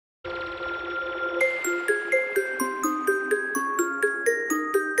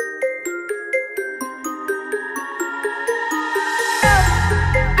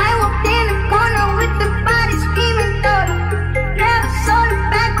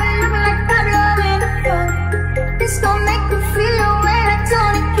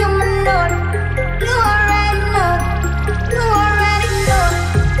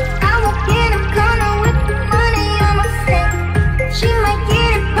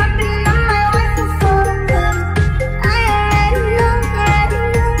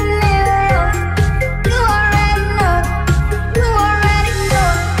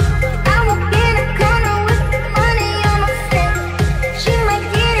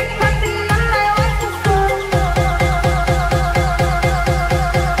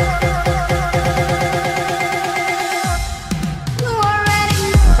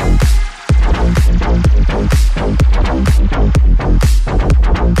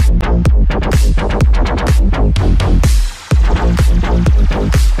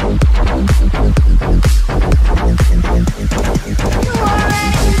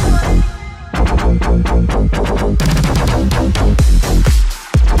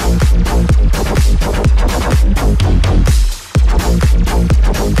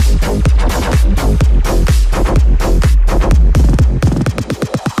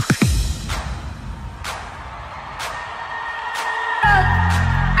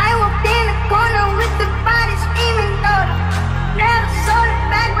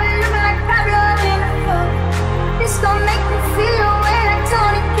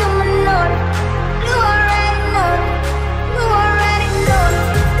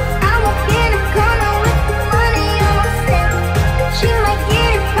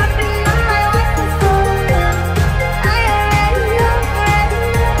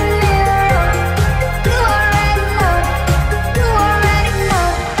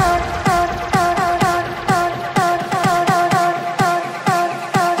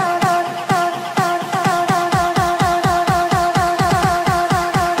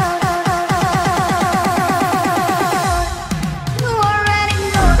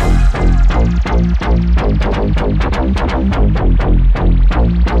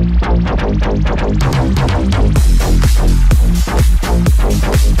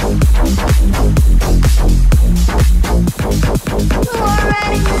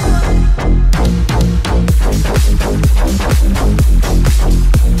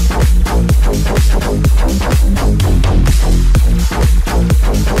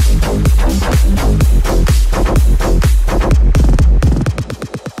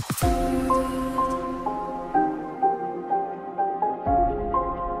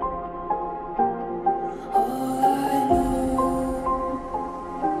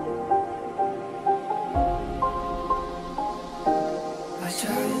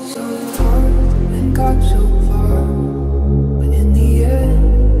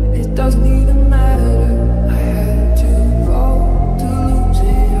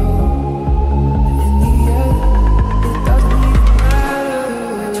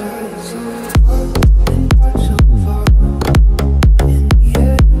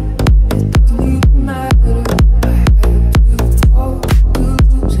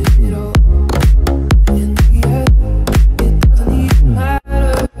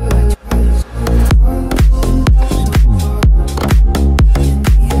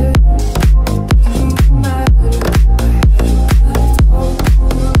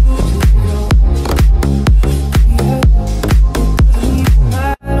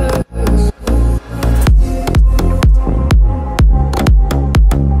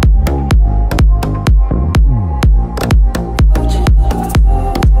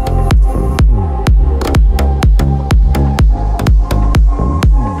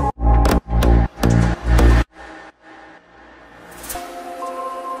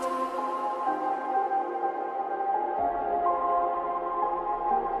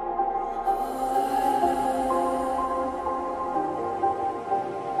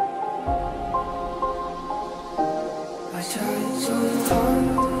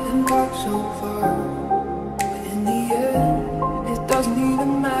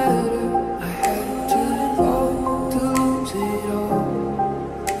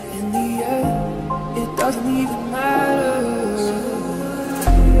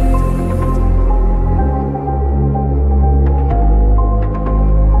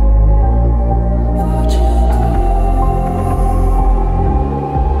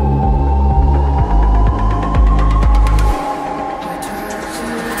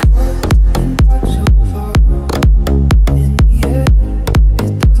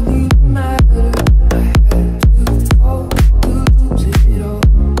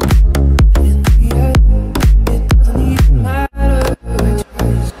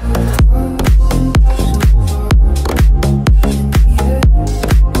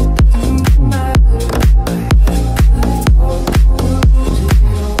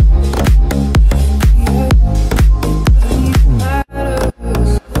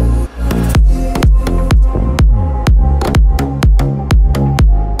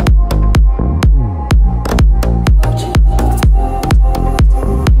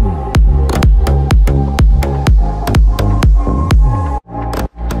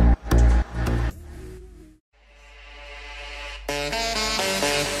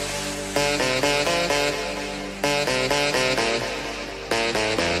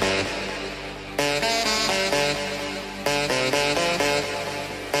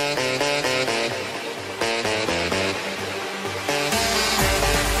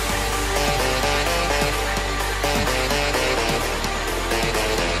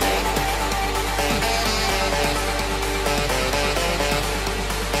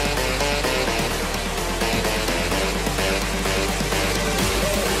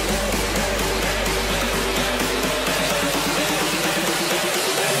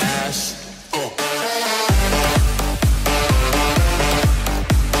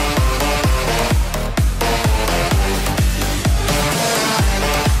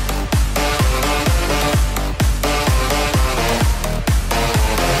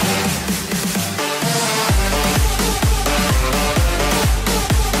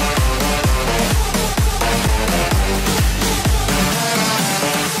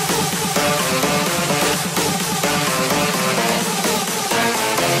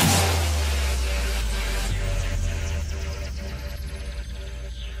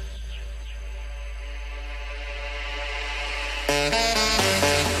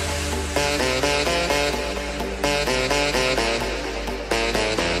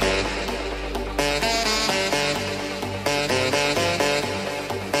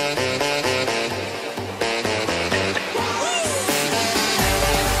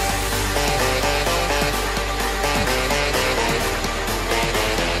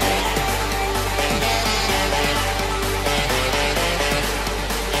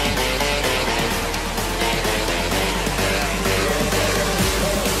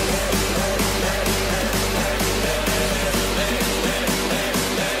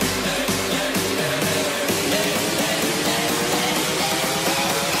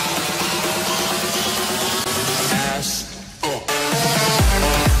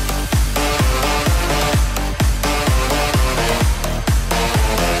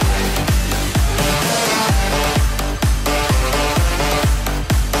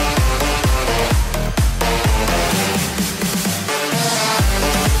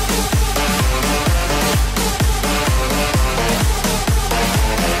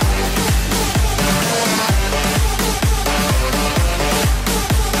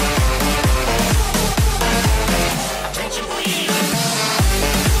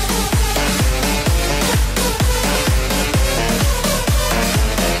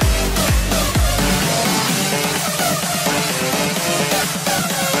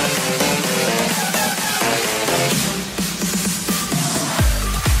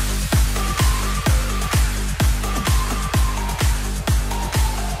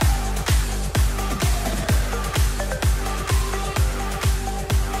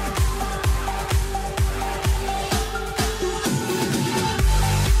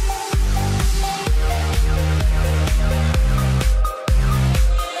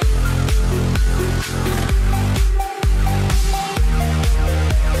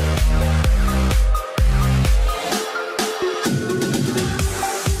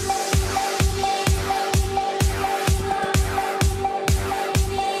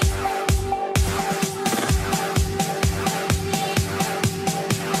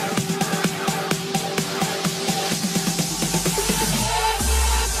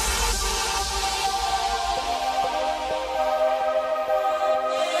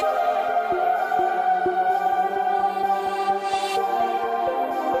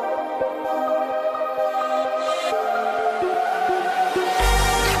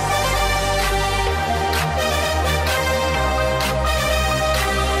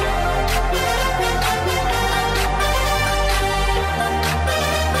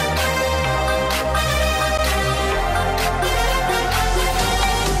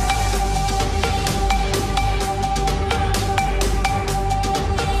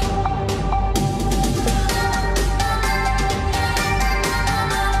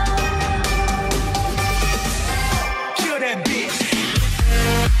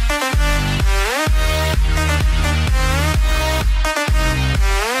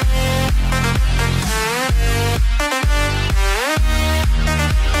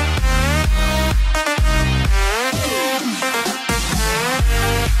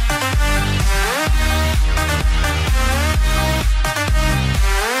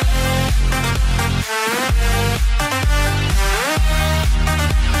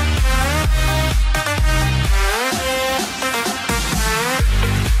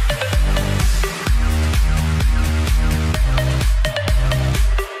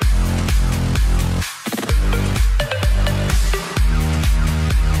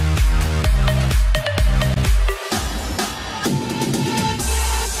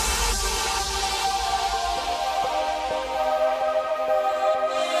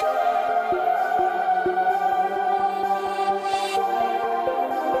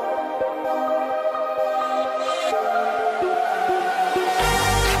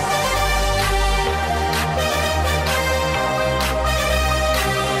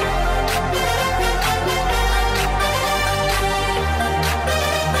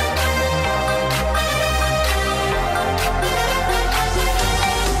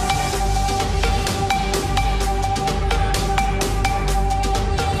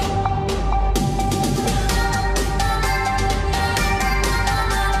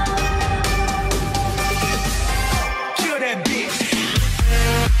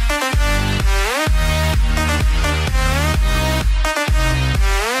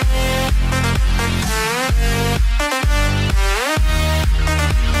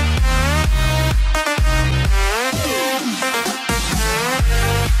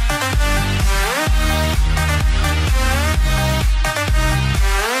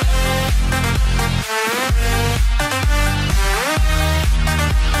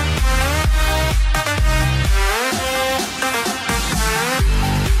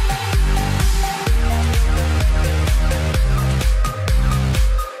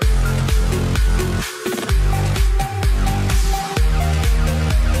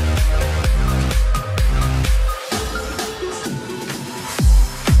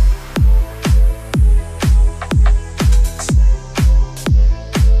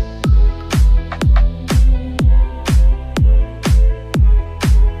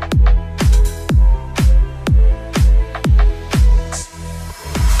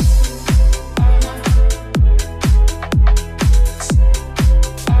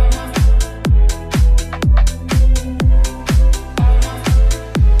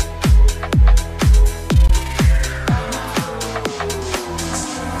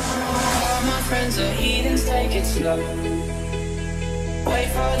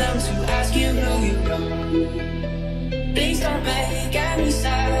them to ask you who you know. Please don't make any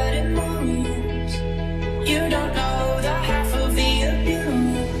sudden moves. You don't know the half of the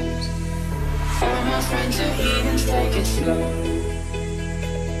abuse. All my friends are heathens, take it slow.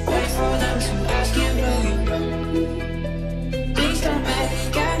 Wait for them to ask you who you know. Please don't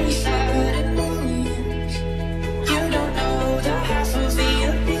make any sudden moves. You don't know the half of the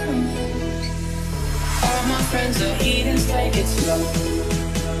abuse. All my friends are heathens, take it slow.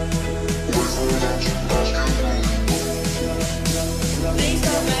 Please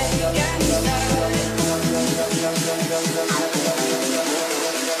don't make any sudden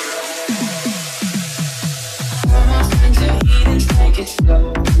all my friends are heathens, take it slow.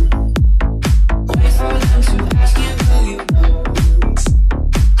 Wait for them to ask you who you know.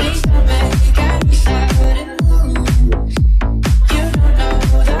 Please don't make any sudden moves. You don't know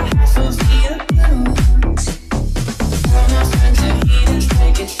the half of the abuse. All my friends are heathens,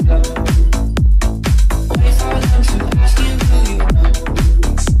 take it slow. Wait for them to ask you who you know.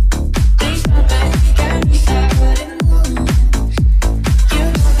 Please don't make any sudden moves. You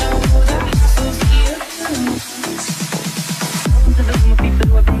don't know the half of the abuse. To the room of people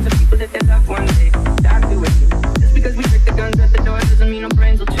who have dreams of people that they love one day. Time to wait. Just because we break the guns at the door doesn't mean our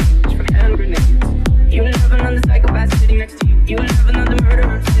brains will change from hand grenades. You love another psychopath sitting next to you. You love another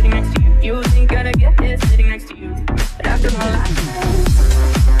murderer sitting next to you. You think I'd get here sitting next to you. But after all I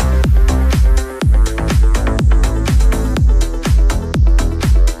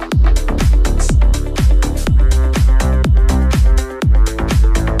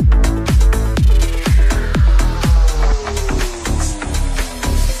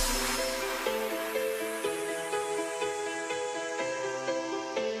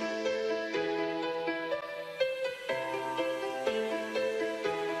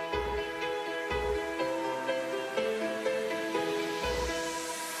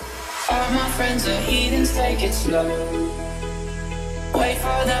All my friends are heathens, take it slow. Wait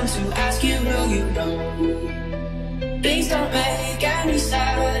for them to ask you who you know. Please don't make any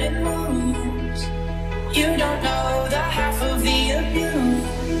sudden moves. You don't know the half of the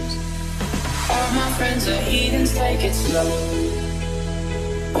abuse. All my friends are heathens, take it slow.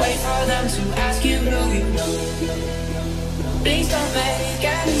 Wait for them to ask you who you know. Please don't make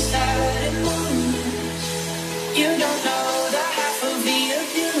any sudden moves. You don't know the half of the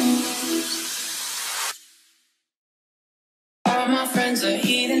abuse. All my friends are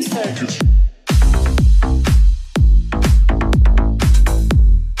heathens, take it slow.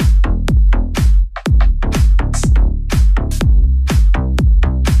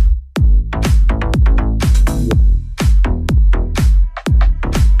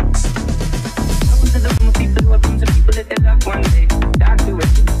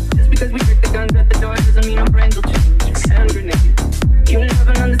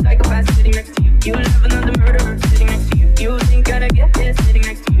 You love another murderer sitting next to you. You think I'd get here sitting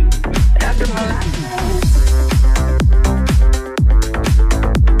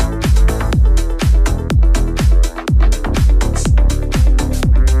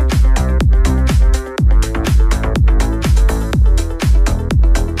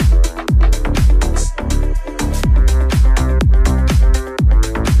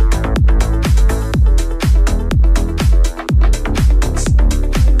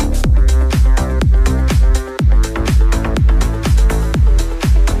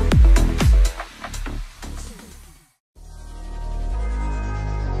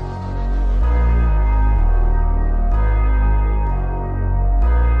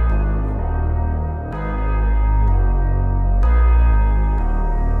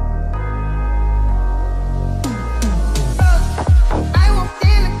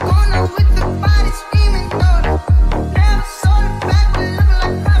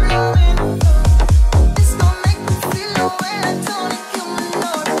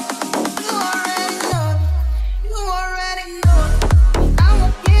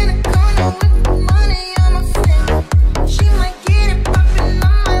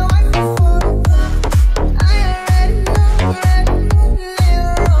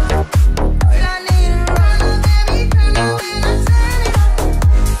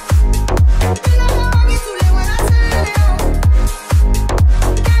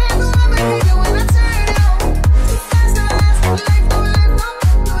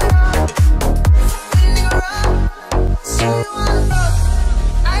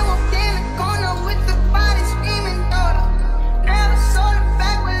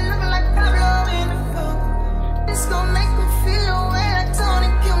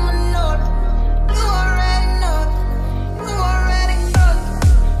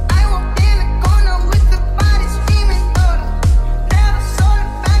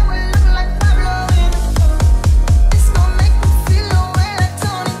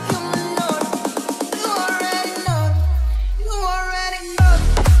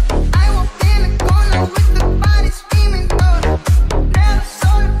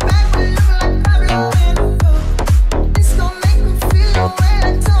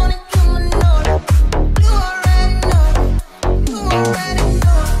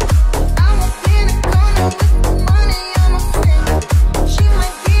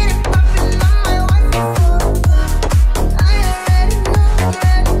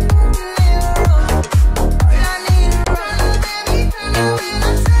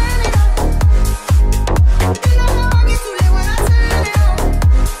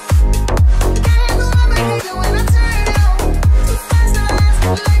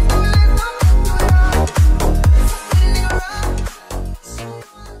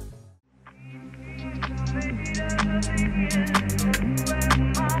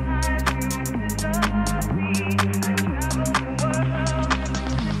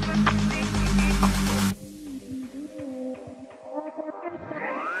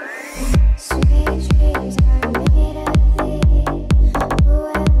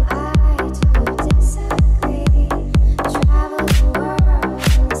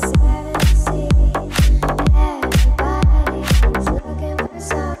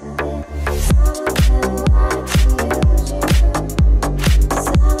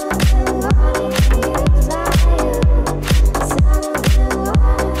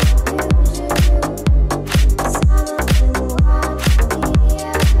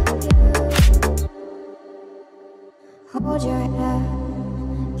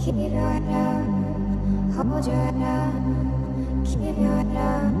Keep your head up, hold your head up. Keep your head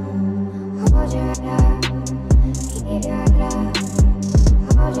up, hold your head up. Keep your head up,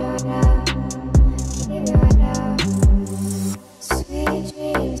 hold your head up. Keep your head up. Sweet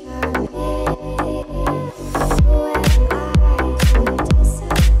dreams are made. Who am I to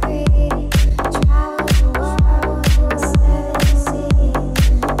disagree? Travel the world, seven seas.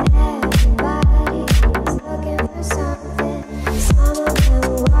 Everybody's looking for something. Some of them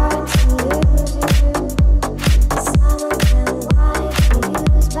want to use you. Some of them want to be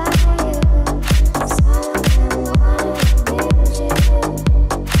used by you. Some of them want to abuse you.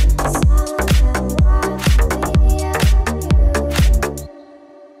 Some of them want to be you.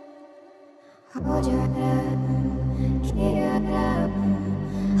 Hold your head up, keep your head up.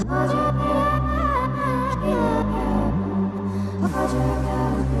 Hold your head up, keep your head up. Hold your head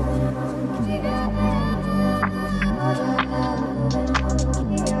up, keep your head up. Hold your head up,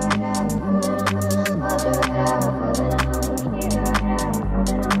 keep your head up. Hold your head up, keep your head up.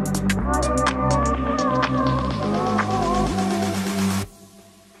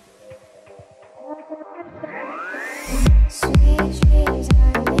 Sweet dreams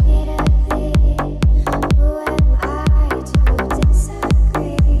are made of thee. Who am I to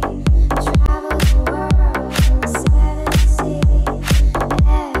disagree? Travel the world, seven seas.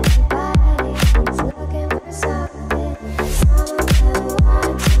 Everybody's looking for something. Some of them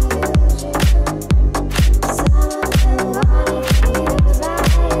want to use you. Some of them want to be used by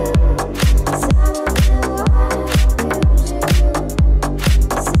you. Some of them want to abuse you.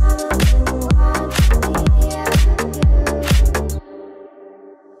 Some of them want to be you.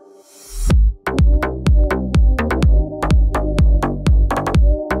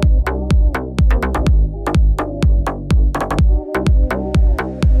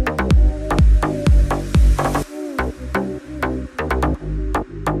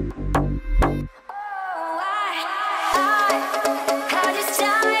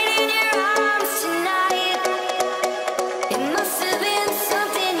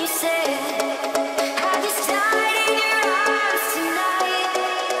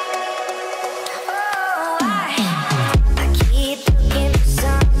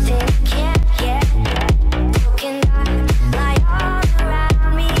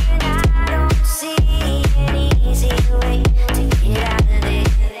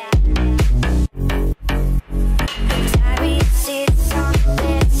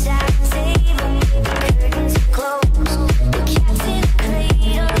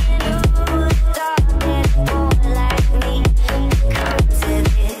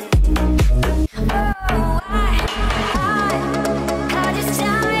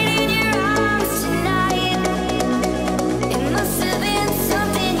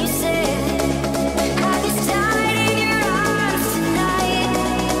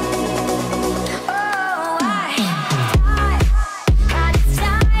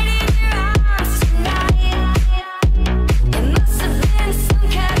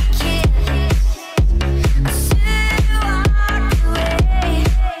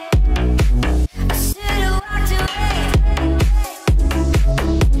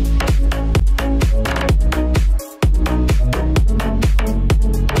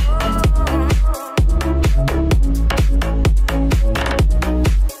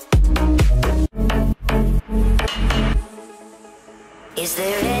 Is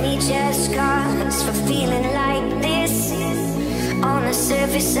there any just cause for feeling like this? On the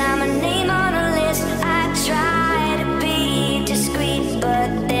surface, I'm a name on a list. I try to be discreet,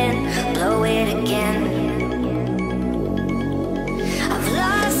 but then blow it again. I've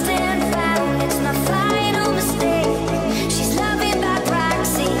lost and found, it's my final mistake. She's loving by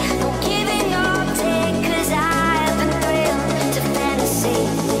proxy, no giving or take. 'Cause I've been thrilled to fantasy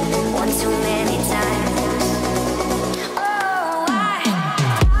one too many times.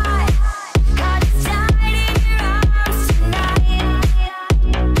 Got tied in your arms tonight.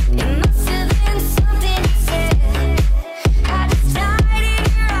 It must have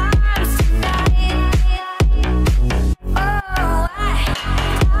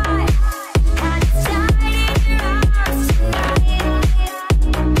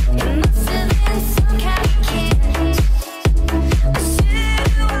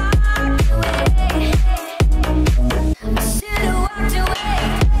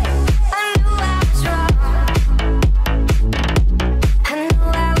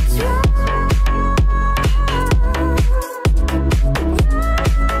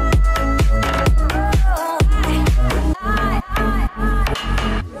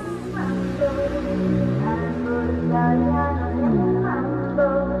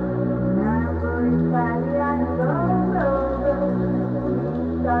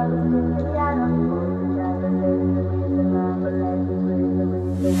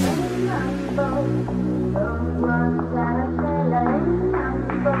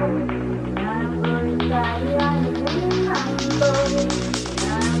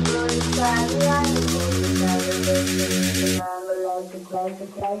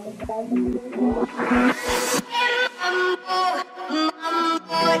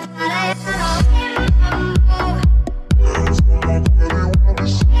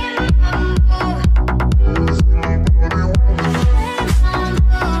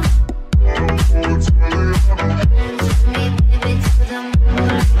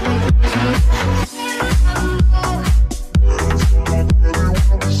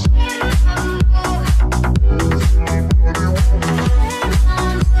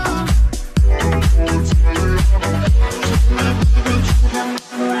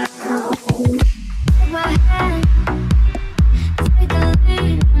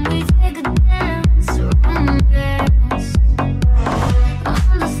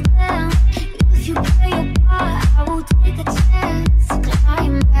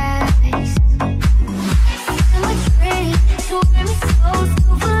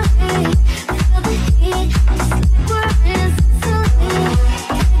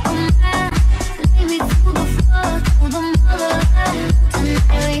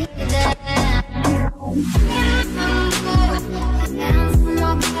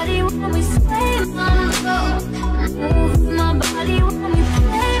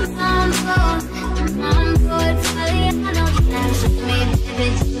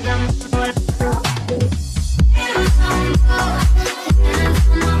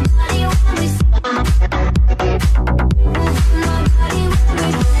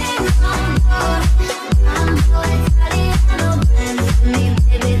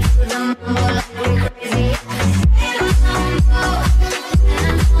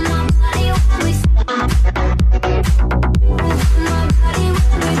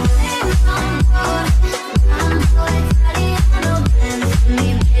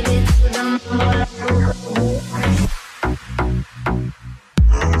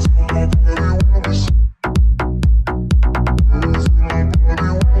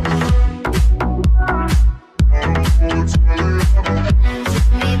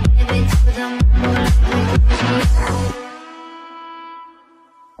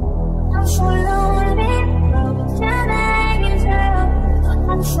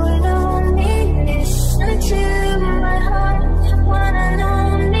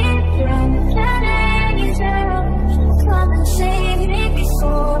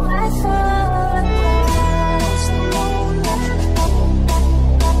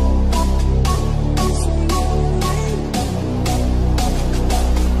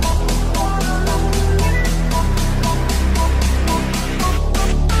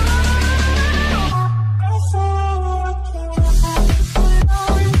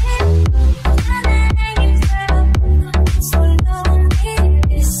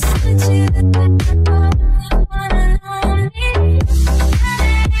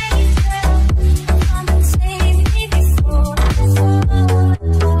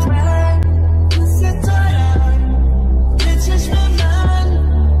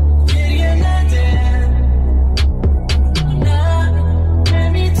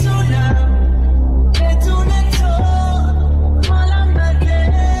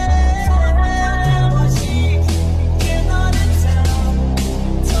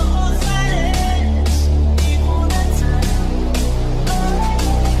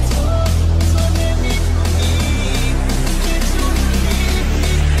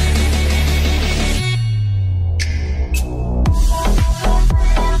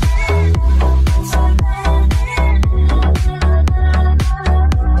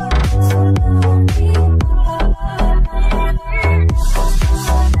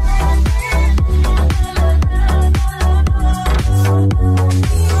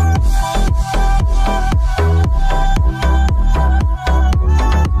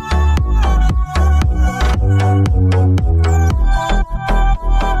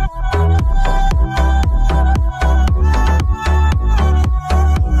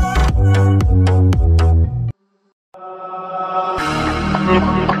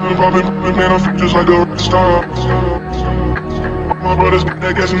Man, I feel just like a rock star. My brothers get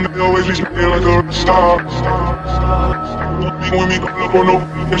that gas and they always be smelling like a rock star. When we pull up on no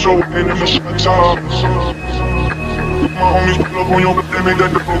fucking show, and them the shots off. My homies pull up on your block, they make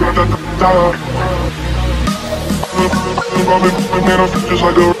that double da-da-da-da. Man, I feel just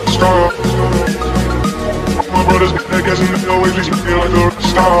like a rock star. My brothers get that gas and they always be smelling like a rock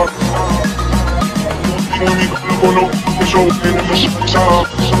star. When we pull up on no fucking show in the musika.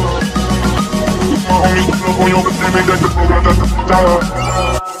 My homies pull up on your birthday, make that the program that's the top.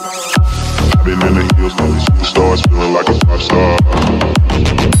 Been in the hills, lately superstars, feeling like a pop star.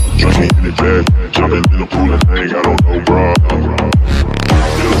 Drinking in the bed, jumping in the pool and they ain't got on no bra.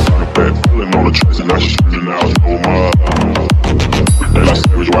 Feeling on the bed, feeling on the tracks and now she's screaming out no more. They like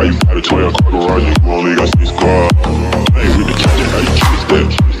savage, why you fight a 12-car garage? You only got 6 cars. Hey, we been catching, how you choose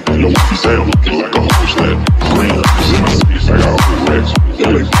that? Yo, what you say? I'm looking like a host that. Green, I'm in my seats, I got old racks.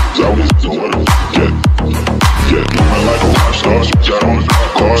 LA, I always do what I get. I'm like a rock star, switch out on the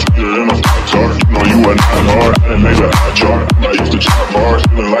top car, speeder in my top chart. You know you are not hard, I didn't make a hot chart. I'm not used to chop bars,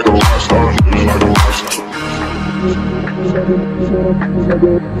 feeling like a rock star, I'm feeling like a rock star.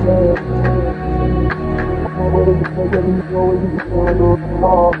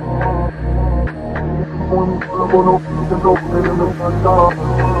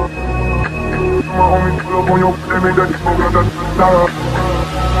 My homies pull up on your birthday, make that the program that's the top.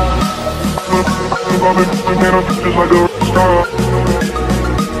 Man, I'm just like a rock star.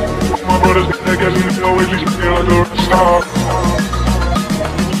 My brothers got that gas and they always leave me like a rock star.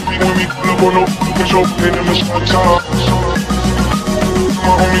 When we pull up on no control, in the musika.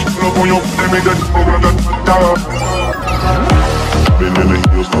 My homies pull up on your birthday, make that the program that's the top. Been in the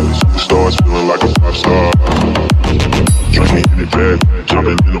hills, lately superstars, feeling like a pop star. Drinking in the bed,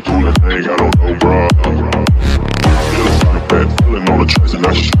 jumping in the pool and they ain't got on no bra. Feeling on the bed, feeling on the tracks and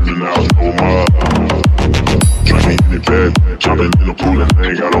now she's screaming out no more. Drinking in the bed, jumping in the pool and they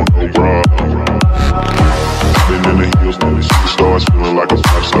ain't got on no bra. Been in the hills, lately superstars, feeling like a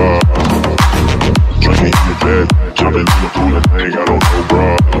pop star. Drinking in the bed, jumping in the pool and they ain't got on no bra.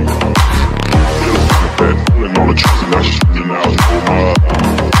 Feeling on the bed, feeling on the tracks and now she's screaming out no more.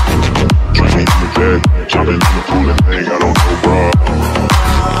 Drinking in the bed, jumping in the pool and they ain't got on no bra.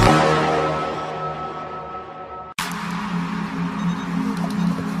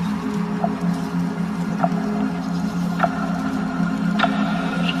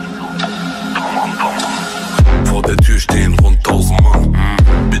 Vor der Tür stehen rund 1000 Mann.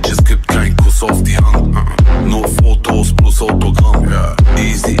 Bitches gibt keinen Kuss auf die Hand. Nur Fotos plus Autogramm.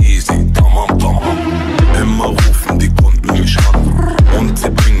 Easy, easy, tamam, tamam. Immer rufen die Kunden mich an. Und sie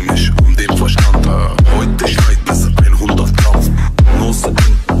bringen mich um den Verstand. Heute schreit es 100 Gramm. Nur sind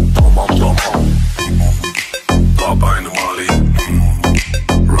tamam, tamam. Bab eine Mali.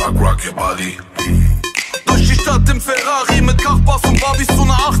 Rock, rock your body. Durch die Stadt im Ferrari mit Kachbass und Barbies zu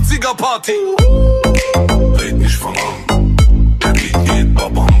einer 80er-Party. Red nicht von an, der Beat geht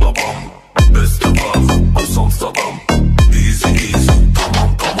babam babam. Beste Ware aus Amsterdam. Easy easy,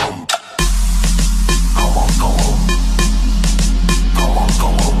 tamam tamam. Tamam tamam. Tamam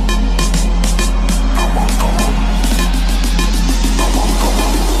tamam. Tamam tamam. Tamam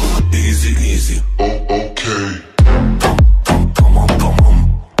tamam. Easy easy. Oh okay. Tamam tamam.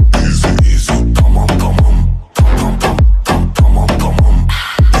 Easy easy. Tamam tamam. Tamam tamam tamam.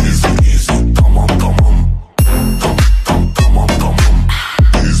 Easy easy. Tamam tamam.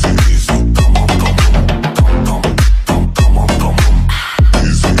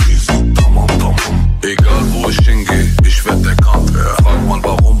 Egal wo ich hingehe, ich werd erkannt. Frag mal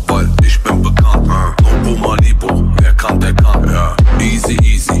warum, weil ich bin bekannt. No Malibu, wer kann, der kann. Easy,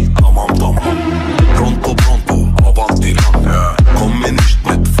 easy, tamam, tamam. Pronto, pronto, avanti lang. Komm mir nicht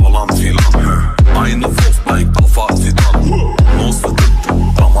mit Volland viel an. Eine Wurf bleibt auf Fazit an. Los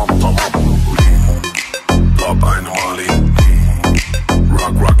verdammt, tamam, tamam. Bleib eine Mali.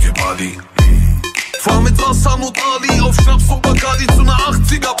 Rock, rock your body. Fahr mit Hassan und Ali auf Schnaps und Bacardi zu einer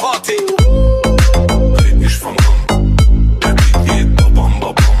 80er-Party. Red nicht von an, der Beat geht babam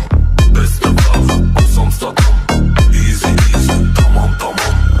babam. Beste Ware aus Amsterdam. Easy easy, tamam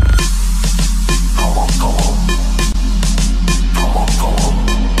tamam. Tamam tamam. Tamam tamam.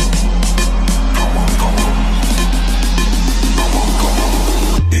 Tamam tamam. Tamam tamam.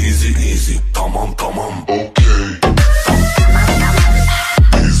 Easy easy, tamam tamam. Okay.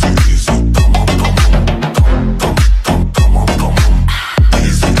 Easy easy, tamam tamam. Tamam tamam.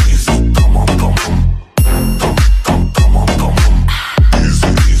 Easy easy, tamam tamam. Tamam tamam. Easy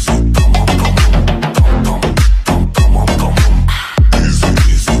easy, tamam tamam. Tamam tamam. Easy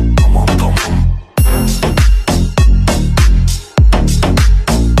easy, tamam tamam.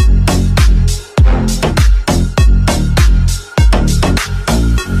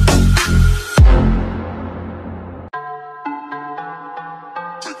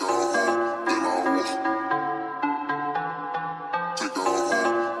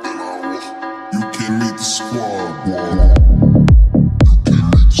 You can meet the squad, boy. You can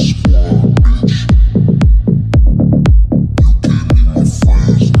meet the squad, bitch. You can meet my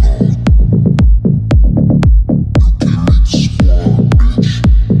friends, dog. You can meet the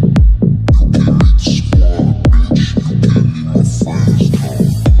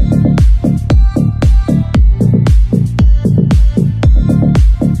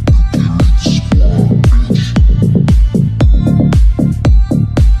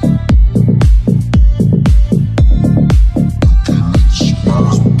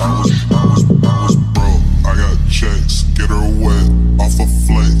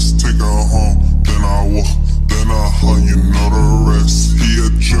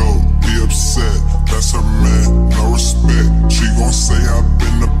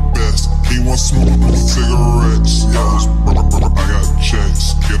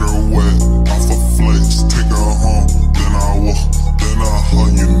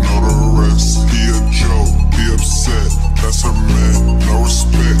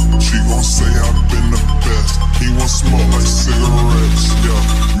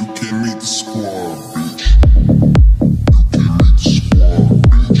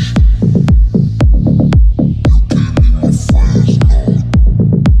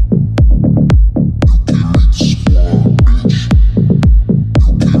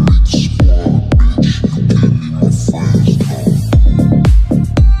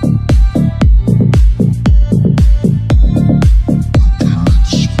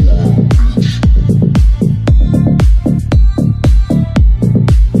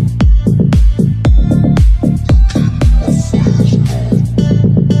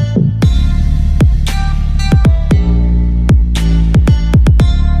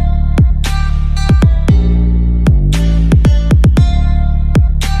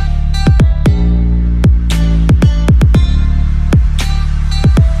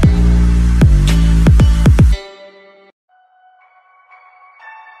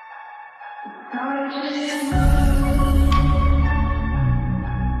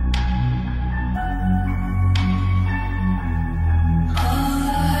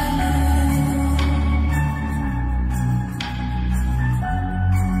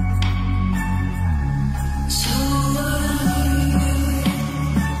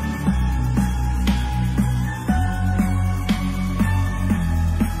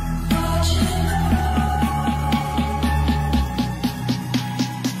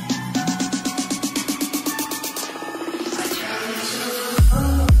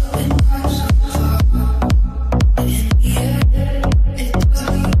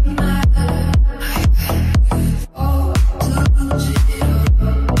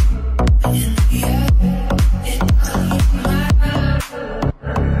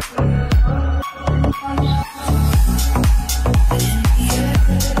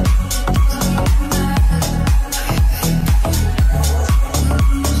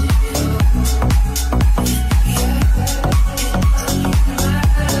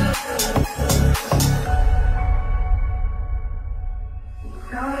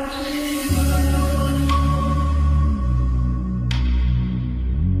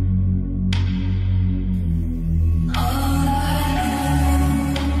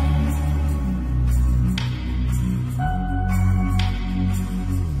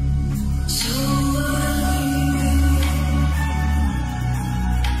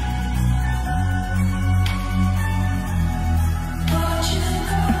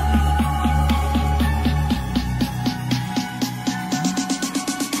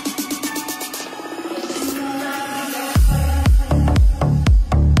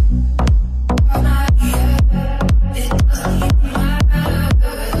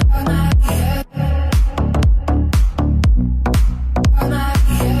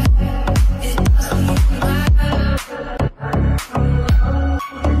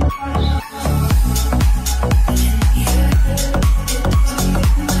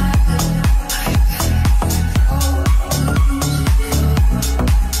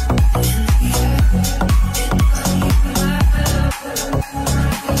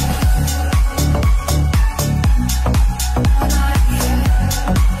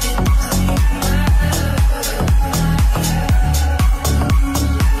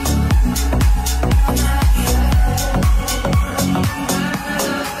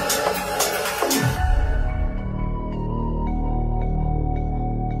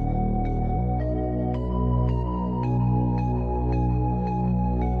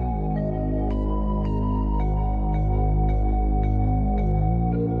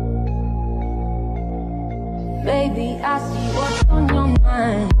Baby, I see what's on your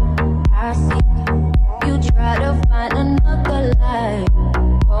mind. I see you try to find another life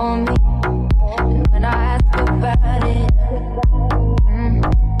for me. And when I ask about it,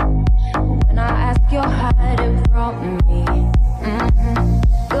 when I ask, you're hiding from me.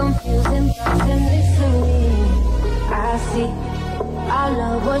 Confusing thoughts and mystery. I see our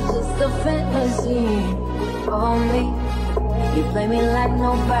love was just a fantasy for me. You play me like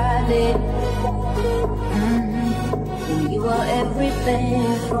nobody. You are everything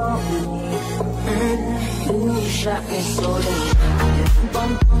for me. You shot me so damn.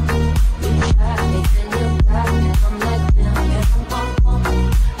 You shot me, then you got me. I'm like damn.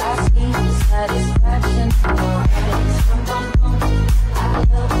 I see the satisfaction in your eyes. I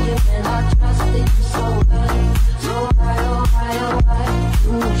love you and I trusted you so well. So why, oh why, oh why?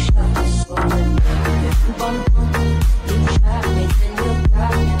 You shot me so damn. You shot me, then you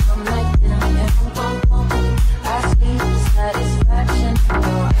got me. I'm like damn. I see the satisfaction in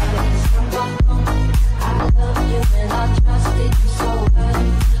your eyes. I love you and I trusted you so well.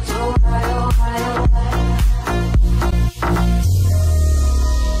 So why, oh why, oh why?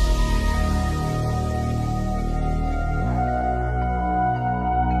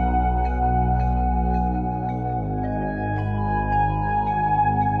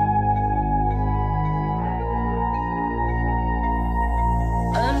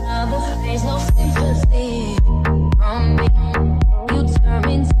 Another phase, no sympathy from me. You turn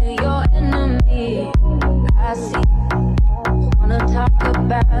me into your enemy. I see, wanna talk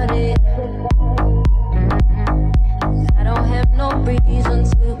about it. I don't have no reason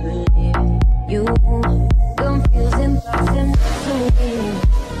to believe you. Confusing thoughts and mystery.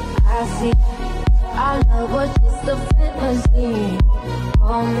 I see, our love was just a fantasy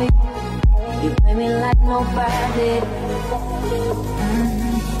for me. You play me like nobody.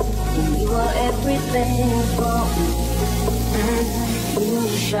 You are everything for me. You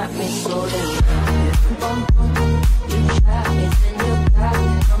shot me so damn. You shot me, then you got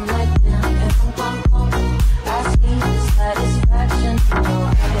me. I'm like damn. I see the satisfaction in your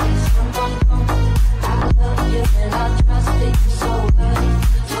eyes. I love you and I trusted you so well.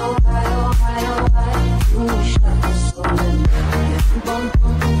 So why, oh why, oh why? You shot me so damn.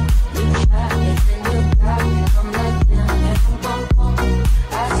 You shot me, then you got me. I'm like damn.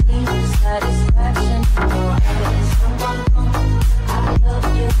 I see the satisfaction in your eyes. I love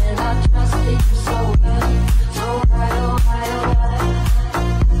you and I trusted you so well. So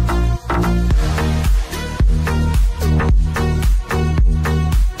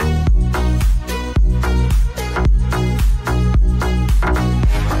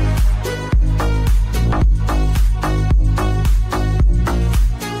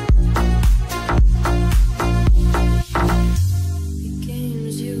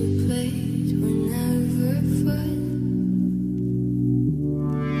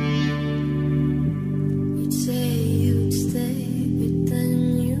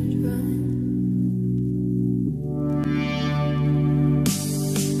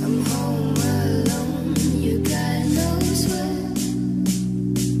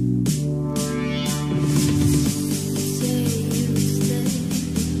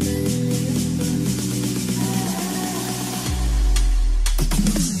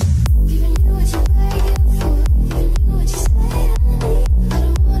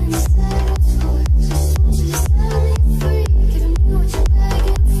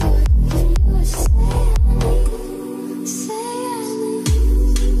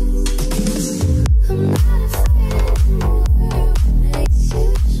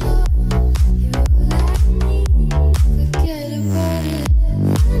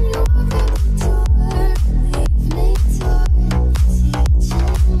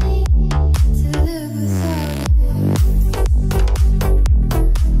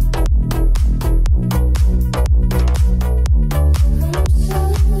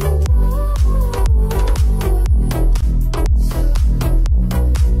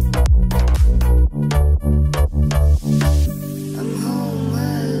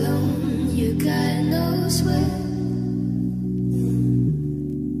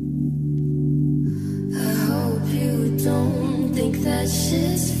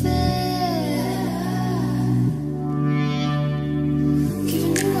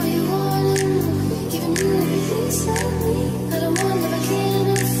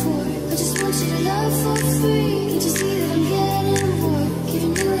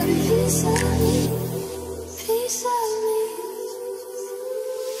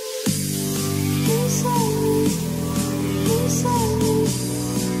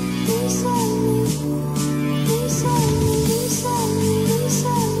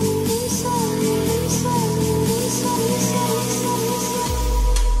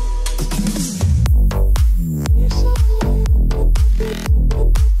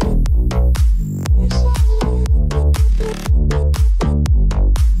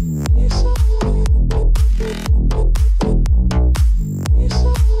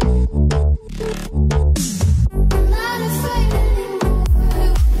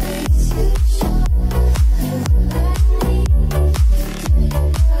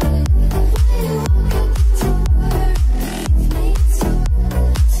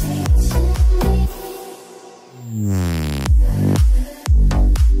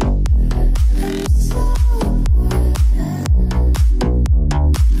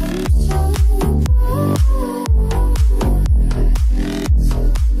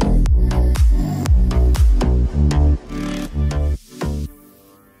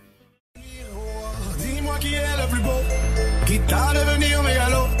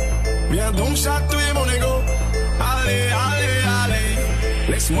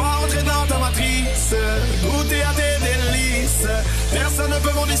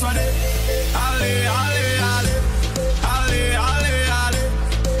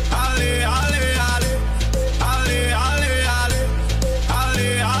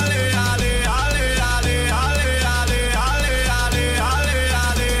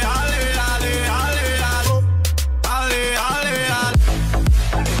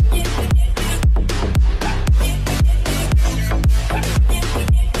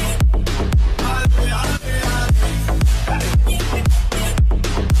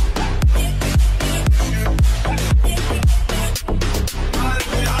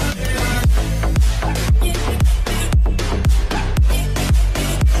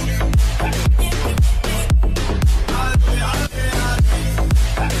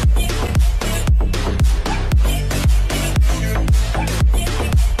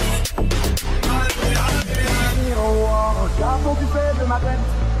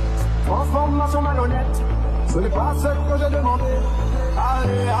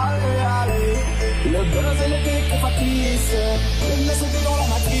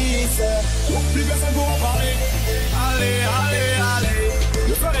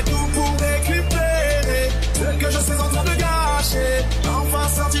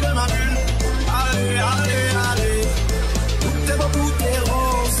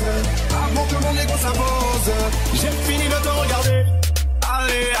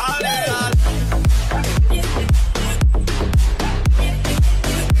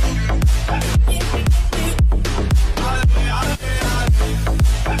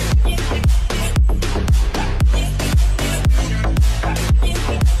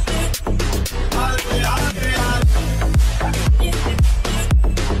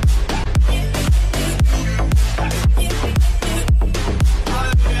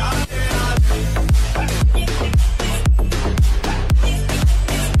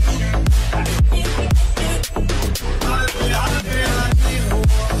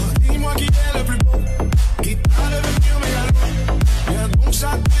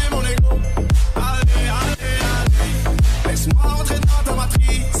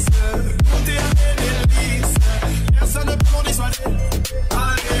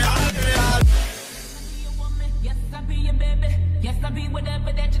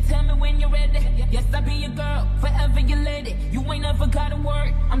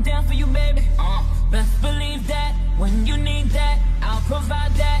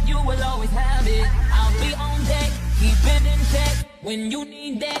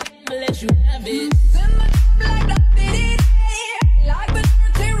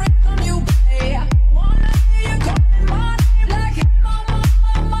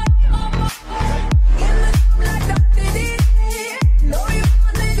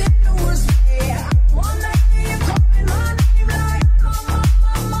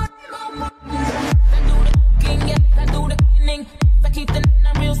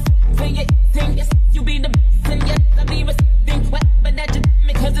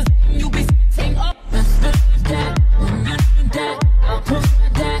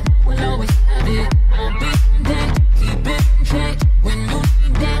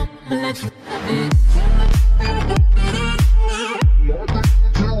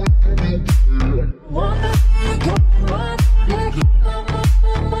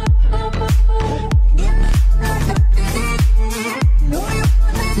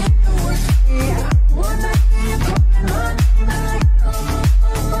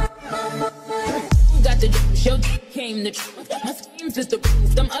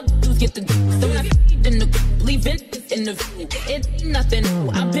nothing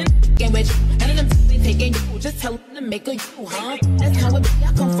new. I've been f***ing with you, and them they taking you. Just tell them to make a you, huh? That's how it be.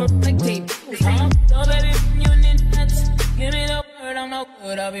 I come from like debuts, huh? So baby, you need that. Give me the word, I'm no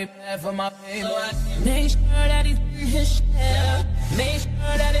good. I'll be bad for my baby. Make sure that he's in his share. Make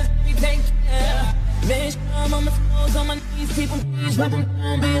sure that his baby take care. Make sure I'm on the floors, on my knees. People, please rub them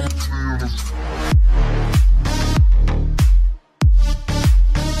down, be like.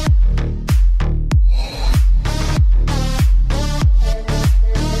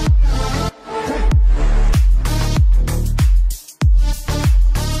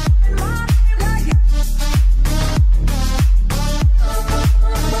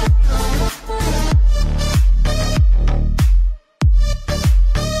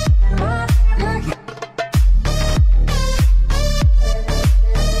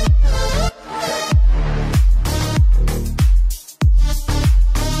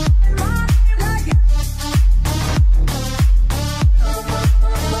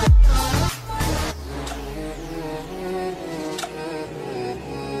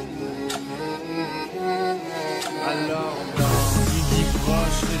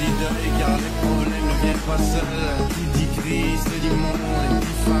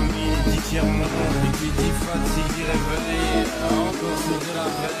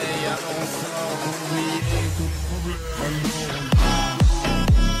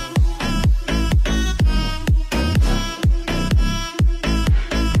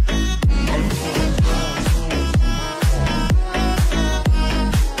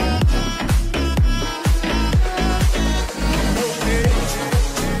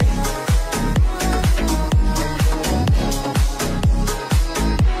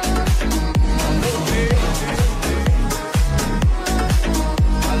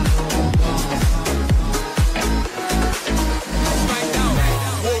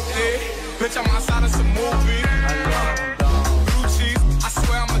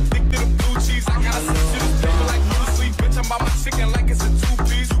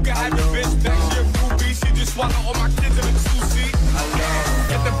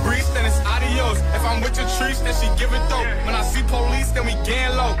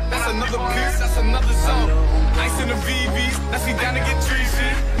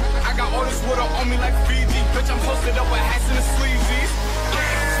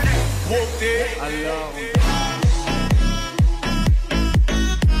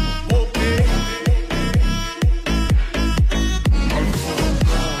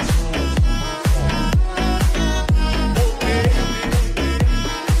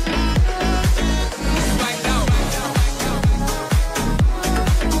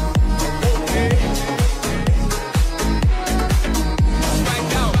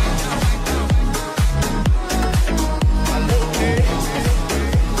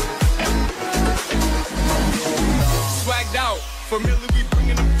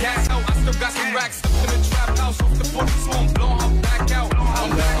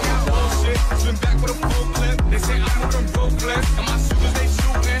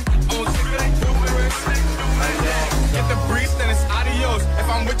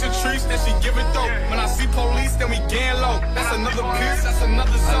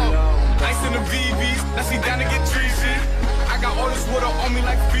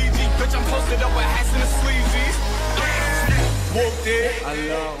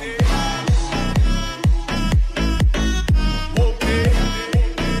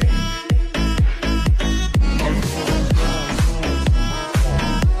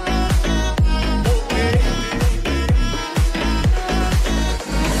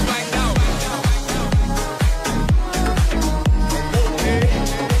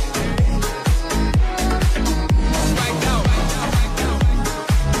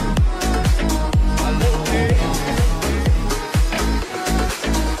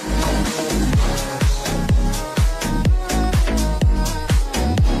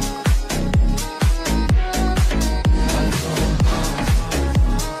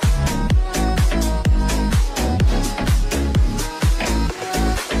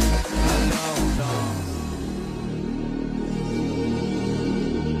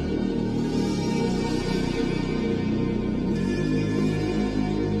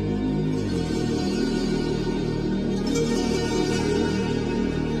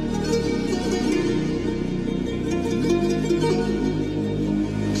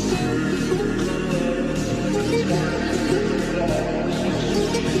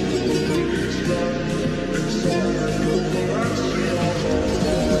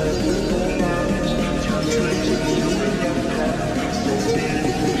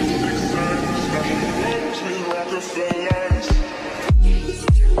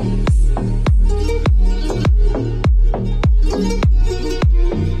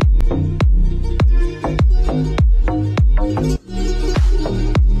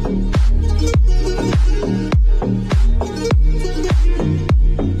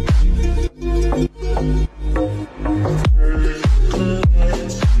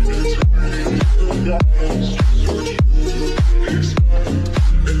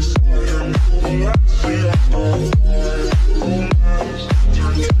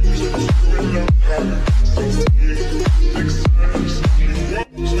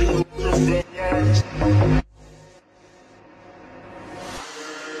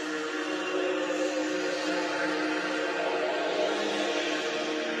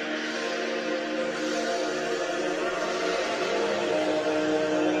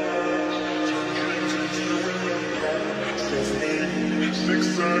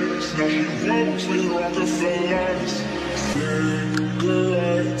 6'6", now she walks with Rockefellers.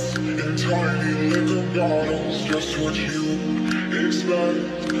 Cigarettes in tiny liquor bottles, just what you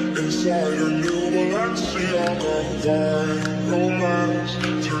expect inside her new Balenciaga. Vibe romance,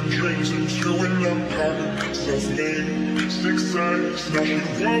 turn dreams into an empire. Self-made, 6'6", now she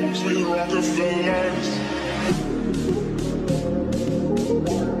walks with Rockefellers.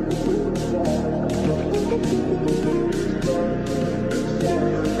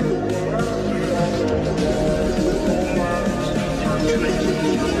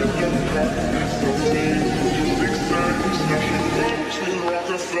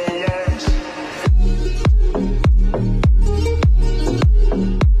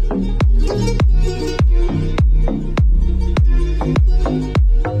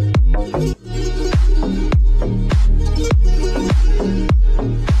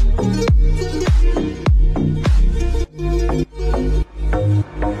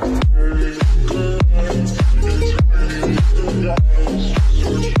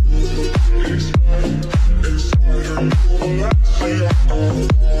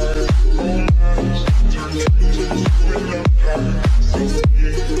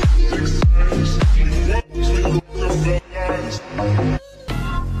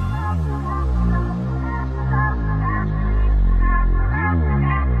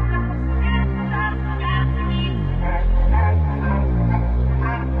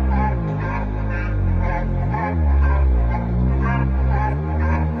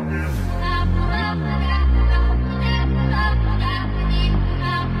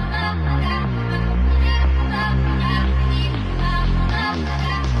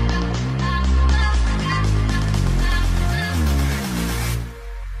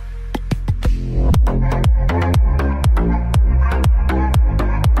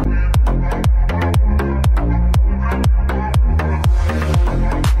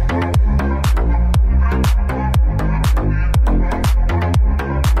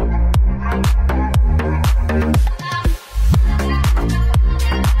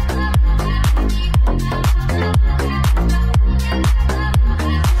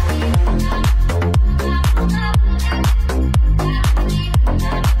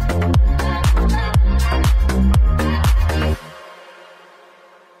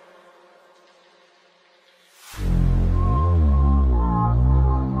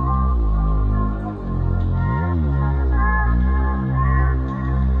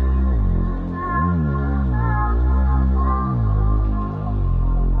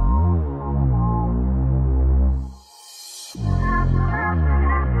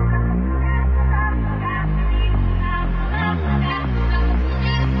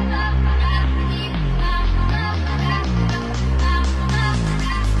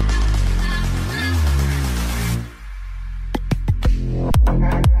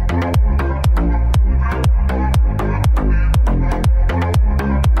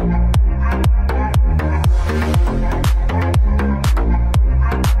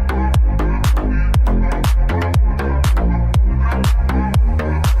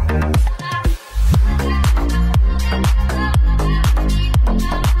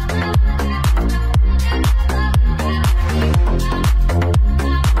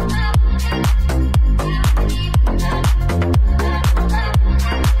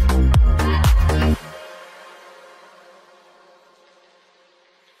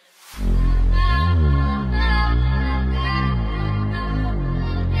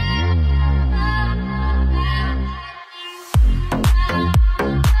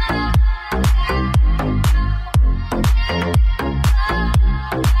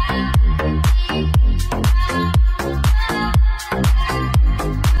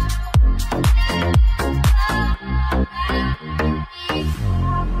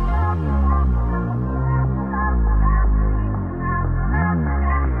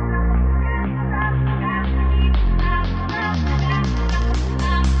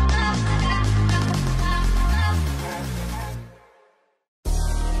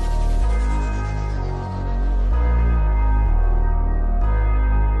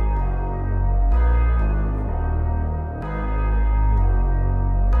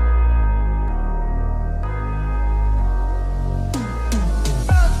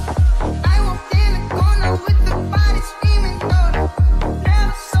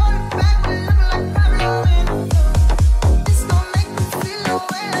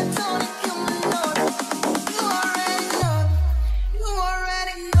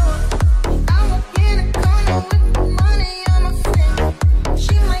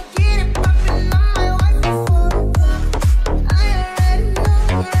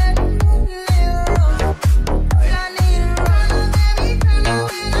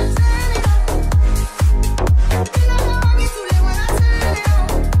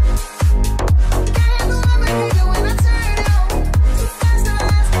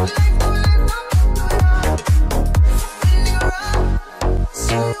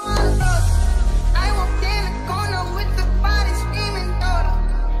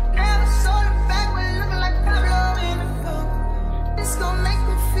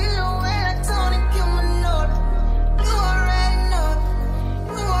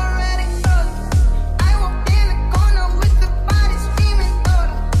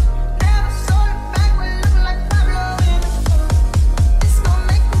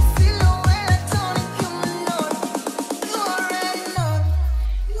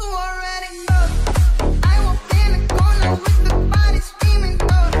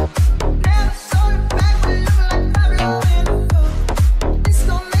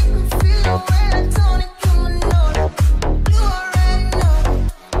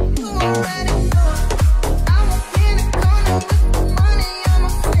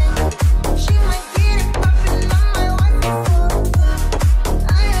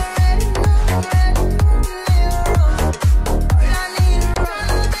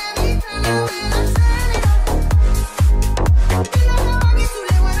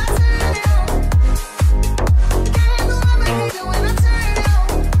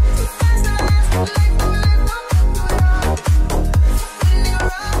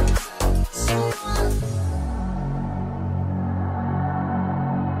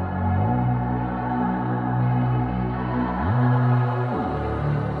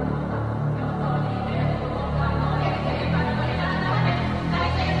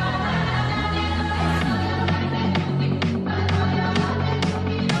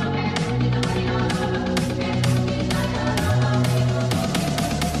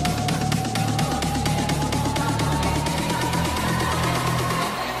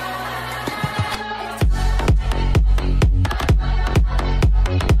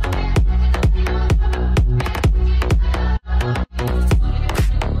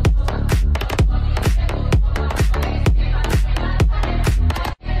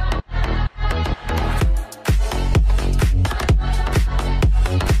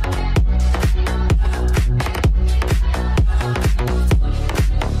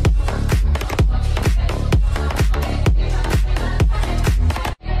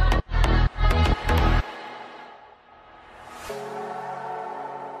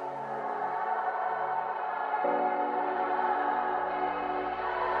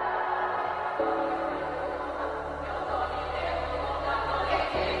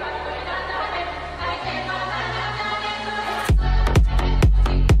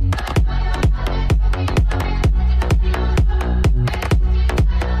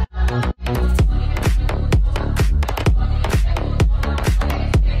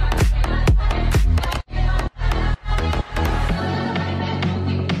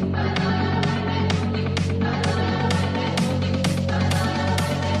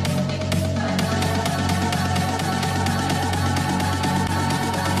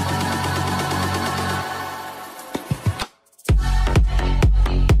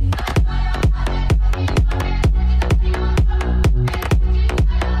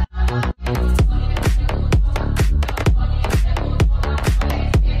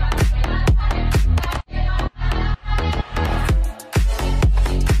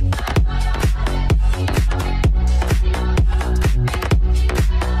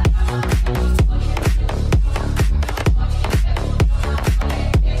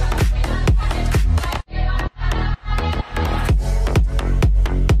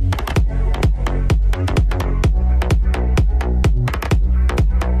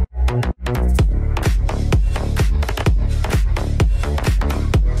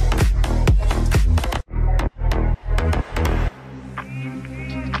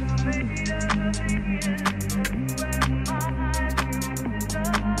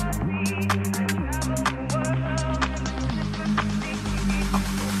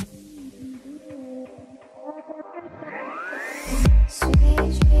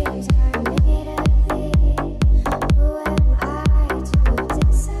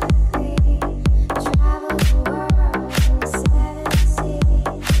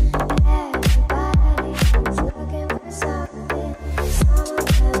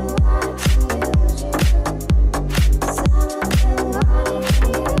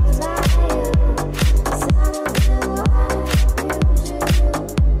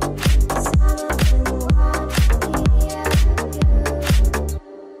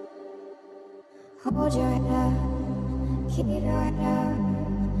 Hold your head up, keep your head up.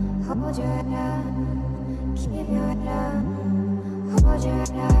 Hold your head up, keep your head up. Hold your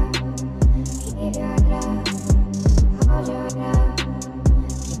head up, keep your head up. Hold your head up,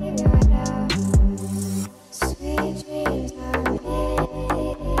 keep your head up. Sweet dreams are made.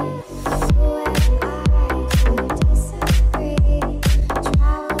 You and I could disagree.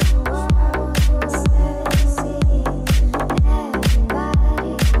 Travel the world, 7 seas.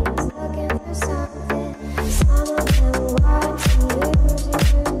 Everybody's looking for something. Some of them want to use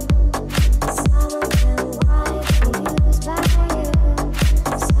you. Some of them want to be used by you.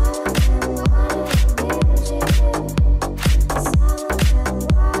 Some of them want to abuse you. Some of them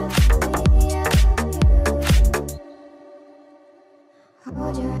want to be of you.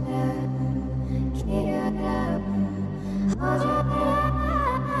 Hold your head up, keep your head up. Hold your head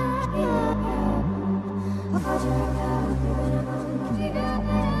up, keep your head up. Hold your head up, keep your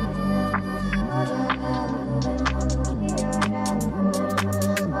head up. Hold your head up, keep your head up.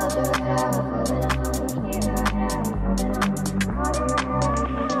 Hold your head up, keep your head up. Hold your head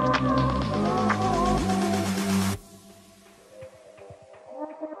up.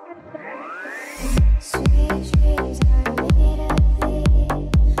 Sweet dreams are made of these.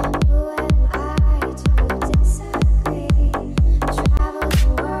 Who am I to disagree? Travel the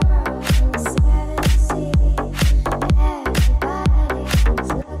world, 7 seas.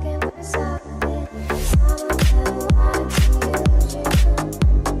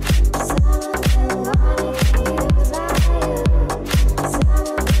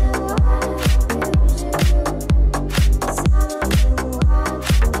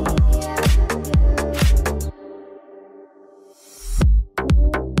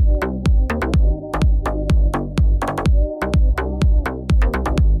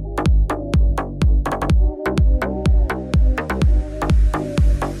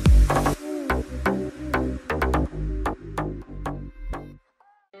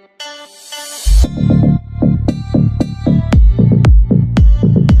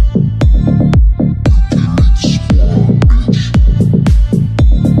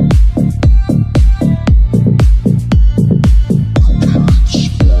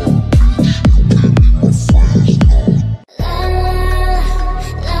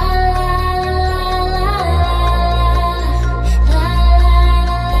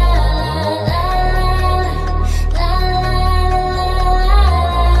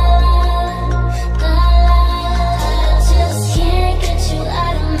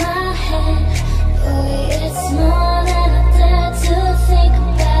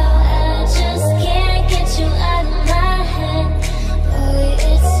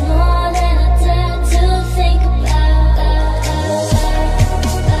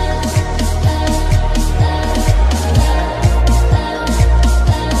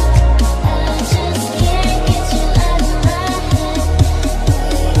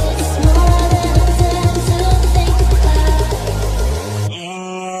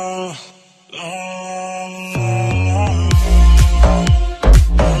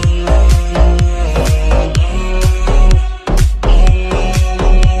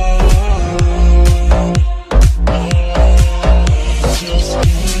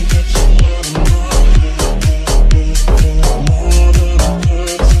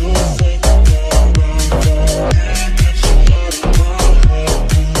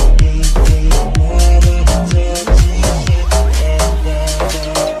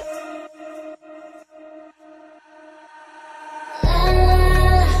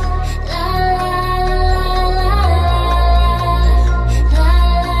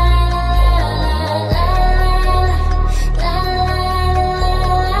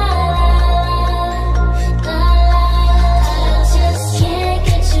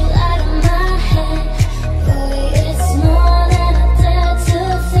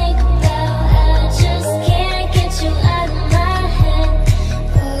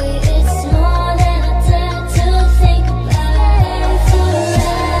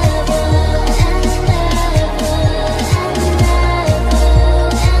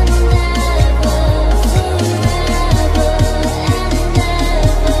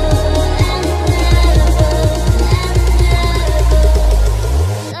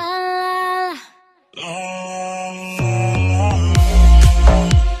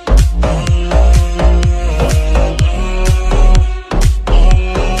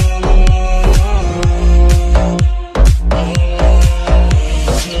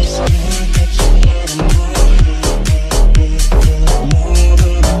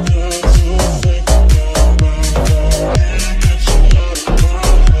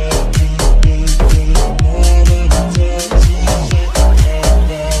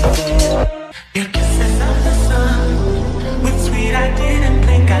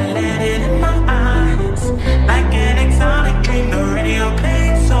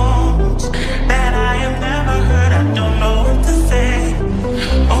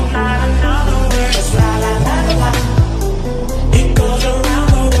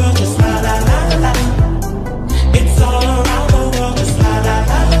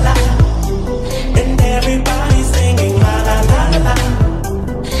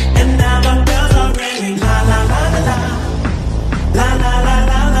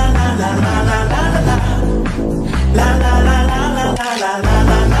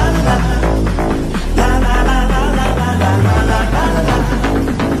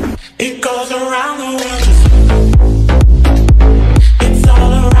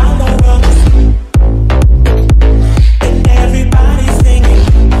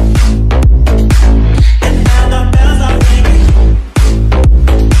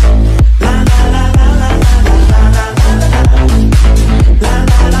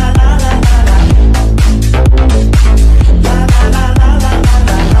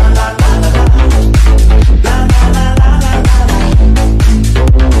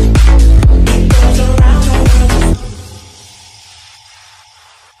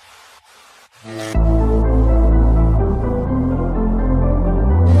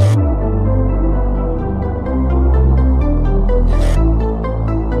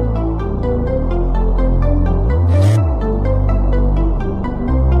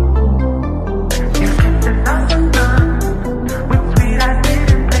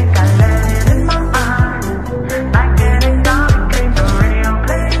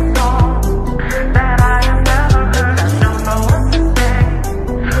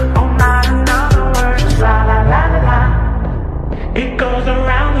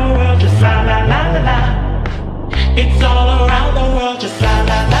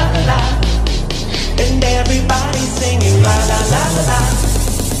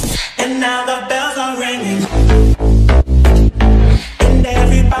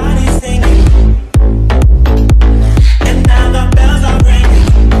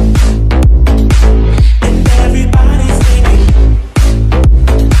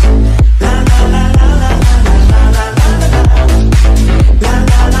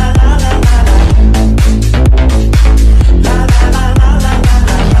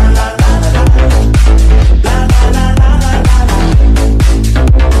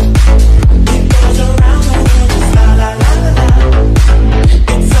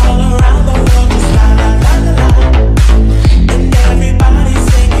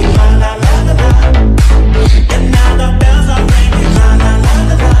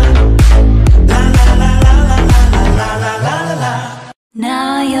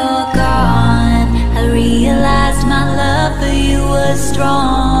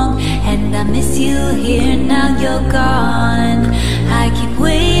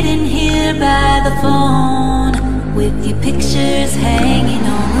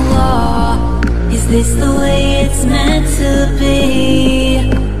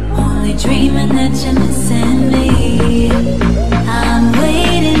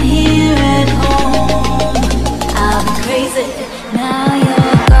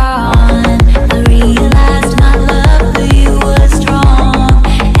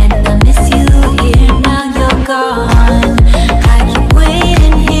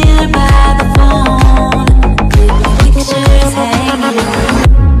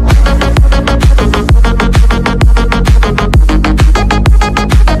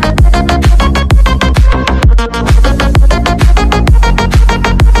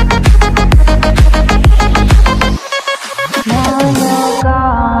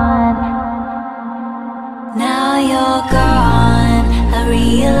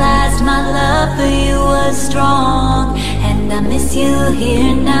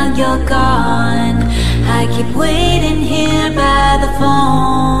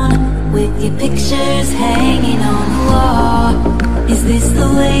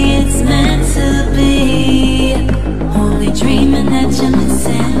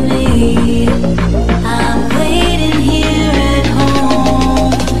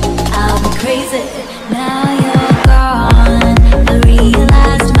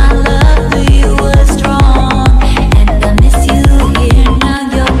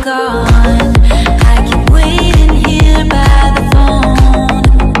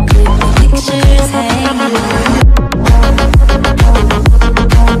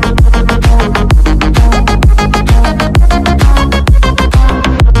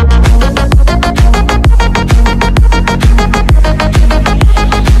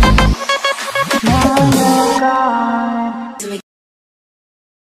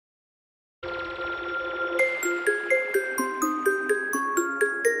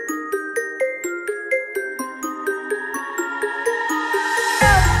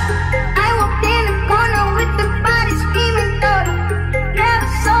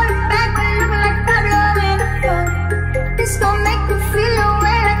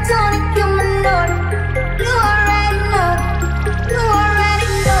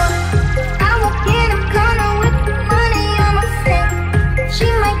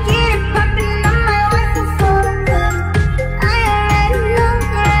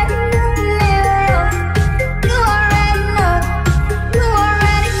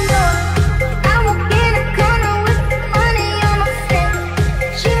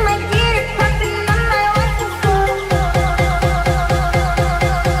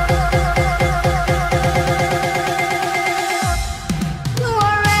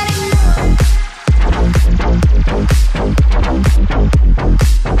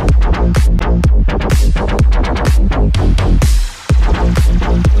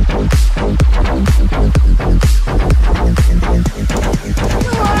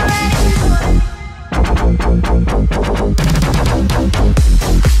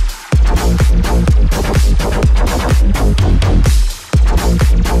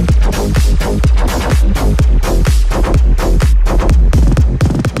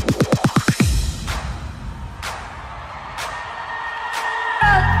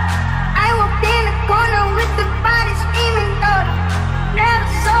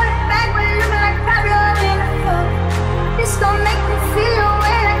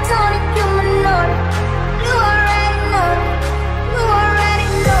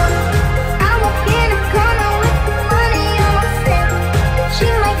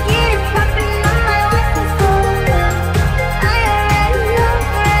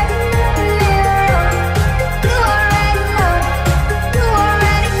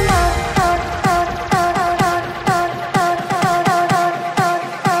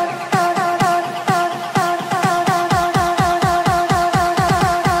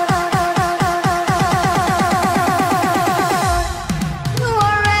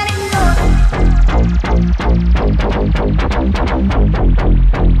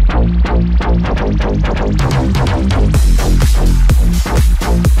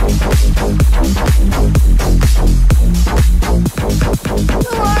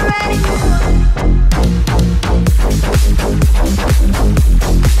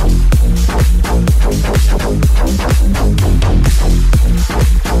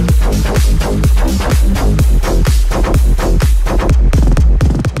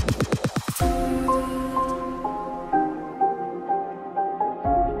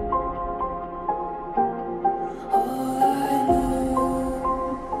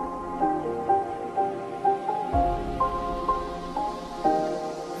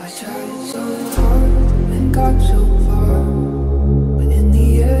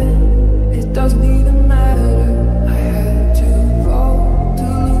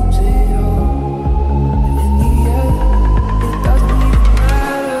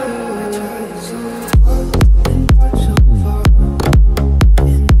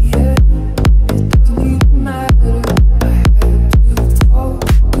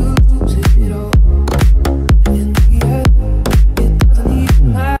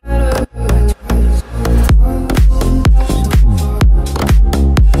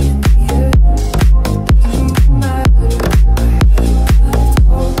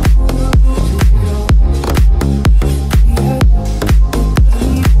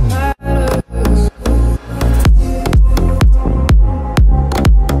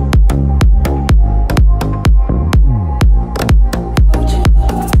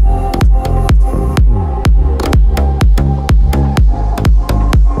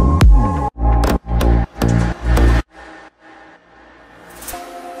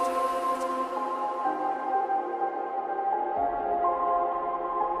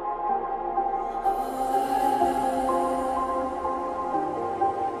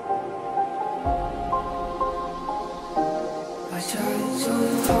 I tried so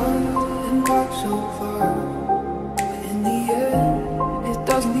hard and got so far.